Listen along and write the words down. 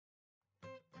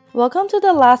Welcome to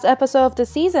the last episode of the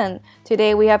season.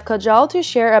 Today we have Kajal to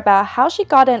share about how she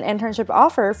got an internship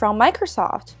offer from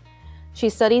Microsoft. She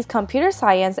studies computer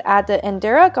science at the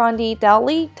Indira Gandhi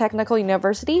Delhi Technical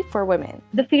University for Women.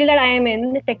 The field that I am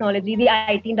in, technology, the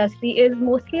IT industry, is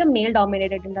mostly a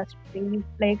male-dominated industry.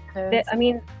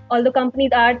 Although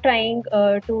companies are trying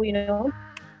to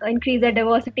increase their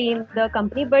diversity in the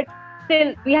company, but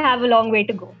still we have a long way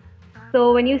to go.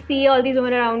 So when you see all these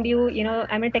women around you,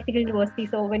 I'm in a technical university,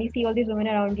 so when you see all these women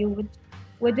around you, which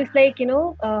were just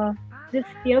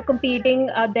competing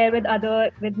out there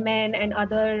with men and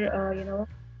other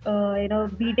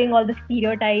beating all the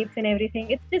stereotypes and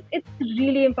everything. It's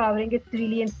really empowering. It's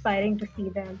really inspiring to see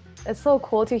them. It's so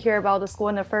cool to hear about the school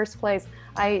in the first place.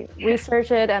 I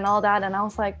researched it and all that, and I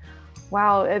was like,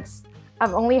 wow,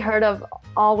 I've only heard of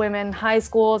all women high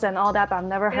schools and all that, but I've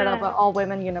never heard of an all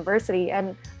women university.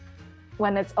 And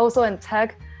when it's also in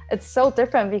tech, it's so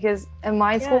different because in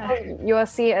my school,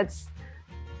 USC, it's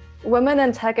women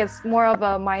in tech is more of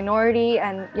a minority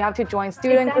and you have to join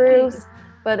student groups,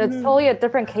 but it's totally a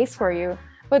different case for you.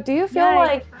 But do you feel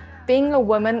like being a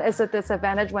woman is a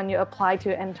disadvantage when you apply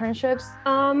to internships?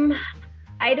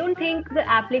 I don't think the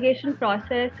application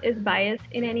process is biased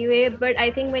in any way, but I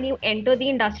think when you enter the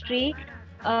industry,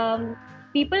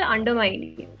 people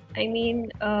undermine you. I mean,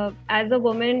 as a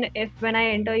woman, when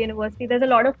I enter university, there's a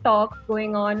lot of talk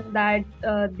going on that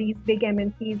these big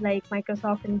MNCs like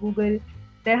Microsoft and Google,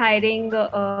 they're hiring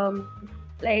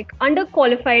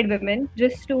underqualified women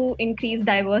just to increase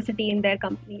diversity in their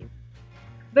companies.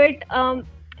 But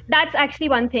that's actually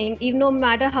one thing. Even no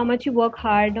matter how much you work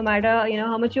hard, no matter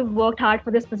how much you've worked hard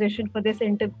for this position, for this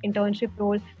internship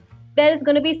role, there's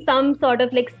going to be some sort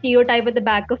of stereotype at the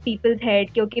back of people's head.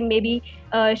 Okay, maybe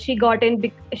she got in,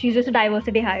 she's just a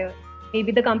diversity hire.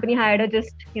 Maybe the company hired her just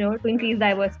to increase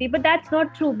diversity, but that's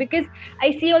not true, because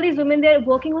I see all these women, they're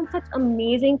working on such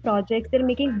amazing projects, they're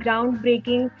making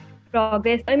groundbreaking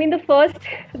progress. I mean, the first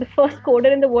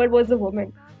coder in the world was a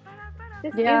woman.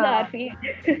 This is our field.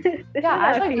 I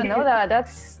actually didn't know that.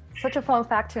 That's such a fun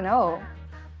fact to know.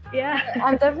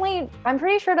 I'm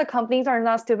pretty sure the companies are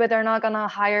not stupid. They're not gonna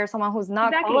hire someone who's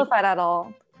not qualified at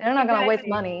all. They're not gonna waste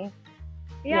money.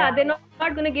 They're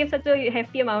not going to give such a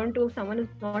hefty amount to someone who's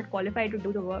not qualified to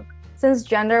do the work. Since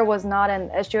gender was not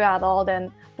an issue at all,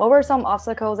 then what were some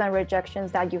obstacles and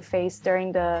rejections that you faced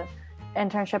during the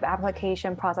internship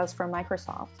application process for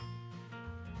Microsoft?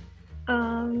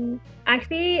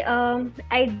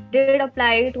 I did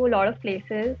apply to a lot of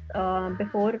places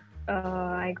before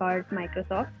I got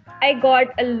Microsoft. I got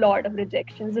a lot of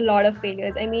rejections, a lot of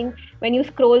failures. I mean, when you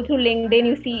scroll through LinkedIn,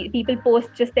 you see people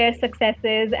post just their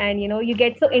successes and, you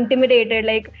get so intimidated.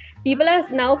 Like, people are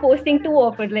now posting two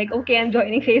offers, like, okay, I'm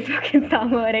joining Facebook in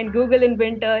summer and Google in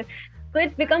winter. So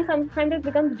sometimes it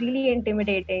becomes really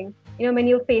intimidating, when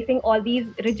you're facing all these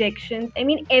rejections. I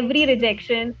mean, every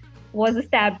rejection was a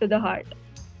stab to the heart.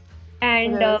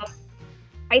 And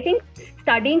I think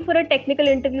studying for a technical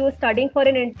interview, studying for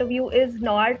an interview is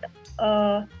not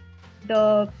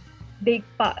the big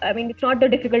part. I mean, it's not the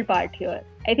difficult part here.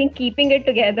 I think keeping it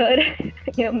together,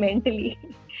 mentally,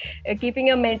 keeping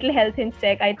your mental health in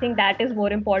check, I think that is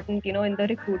more important, in the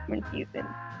recruitment season.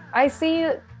 I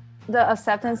see the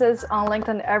acceptances on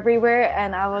LinkedIn everywhere,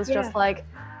 and I was just like,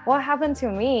 what happened to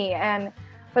me?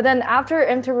 But then after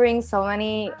interviewing so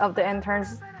many of the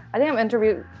interns, I think I've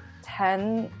interviewed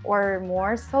 10 or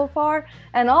more so far,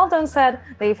 and all of them said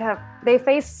they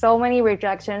faced so many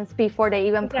rejections before they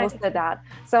even posted that.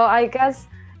 So I guess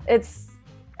it's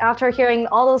after hearing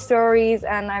all those stories,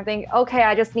 and I think, okay,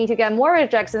 I just need to get more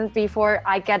rejections before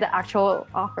I get the actual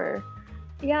offer.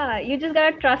 You just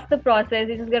gotta trust the process.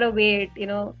 You just gotta wait,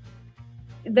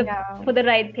 for the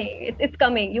right thing. It's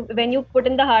coming. When you put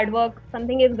in the hard work,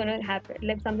 something is gonna happen.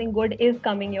 Like, something good is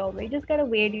coming your way. You just gotta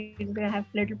wait. You just gotta have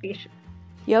a little patience.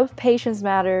 Yup, patience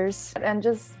matters. And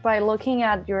just by looking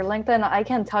at your LinkedIn, I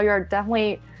can tell you're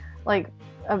definitely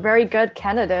a very good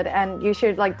candidate, and you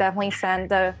should definitely send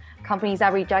the companies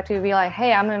that reject you, be like,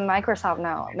 hey, I'm in Microsoft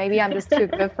now. Maybe I'm just too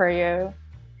good for you.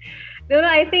 No,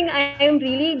 I think I am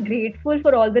really grateful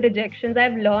for all the rejections.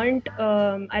 I've learned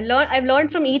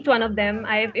from each one of them.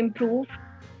 I've improved.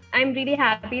 I'm really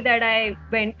happy that I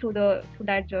went through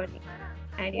that journey.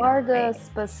 And, what are the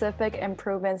specific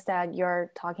improvements that you're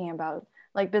talking about?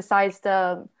 Besides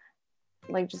the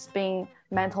just being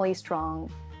mentally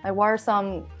strong, what are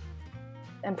some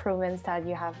improvements that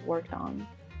you have worked on?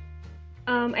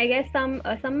 I guess some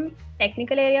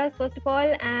technical areas, first of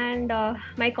all, and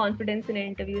my confidence in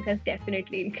interviews has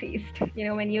definitely increased.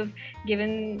 When you've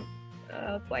given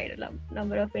quite a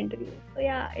number of interviews. So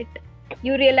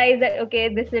you realize that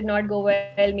okay, this did not go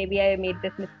well, maybe I made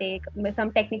this mistake,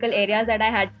 some technical areas that I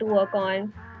had to work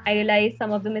on. I realized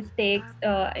some of the mistakes.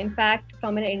 In fact,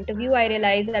 from an interview, I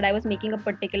realized that I was making a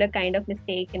particular kind of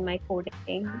mistake in my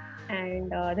coding,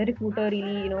 and the recruiter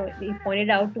really, he pointed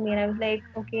out to me, and I was like,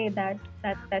 okay,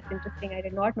 that's interesting. I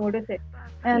did not notice it.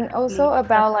 And also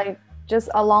about like just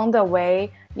along the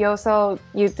way, you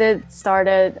did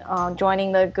started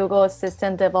joining the Google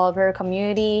Assistant developer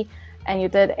community, and you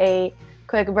did a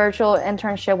quick virtual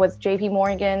internship with JP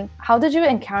Morgan. How did you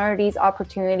encounter these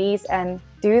opportunities, and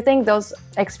do you think those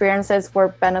experiences were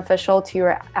beneficial to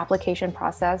your application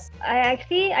process? I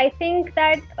think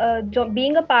that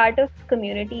being a part of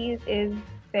communities is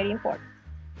very important.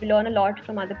 We learn a lot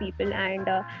from other people, and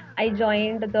I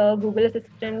joined the Google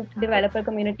Assistant developer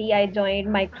community. I joined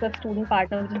Microsoft Student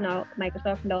Partner, which is now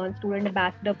Microsoft Learn Student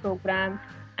Ambassador program,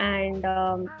 and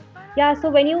yeah. So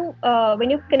when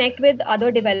you connect with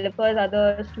other developers,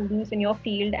 other students in your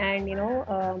field,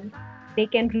 and they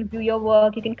can review your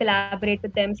work, you can collaborate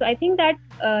with them. So I think that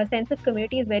sense of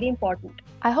community is very important.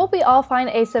 I hope we all find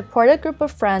a supportive group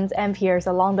of friends and peers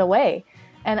along the way,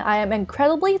 and I am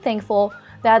incredibly thankful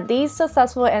that these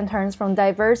successful interns from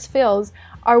diverse fields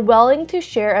are willing to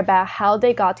share about how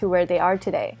they got to where they are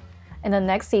today. In the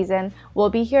next season,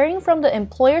 we'll be hearing from the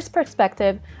employer's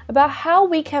perspective about how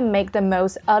we can make the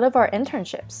most out of our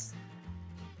internships.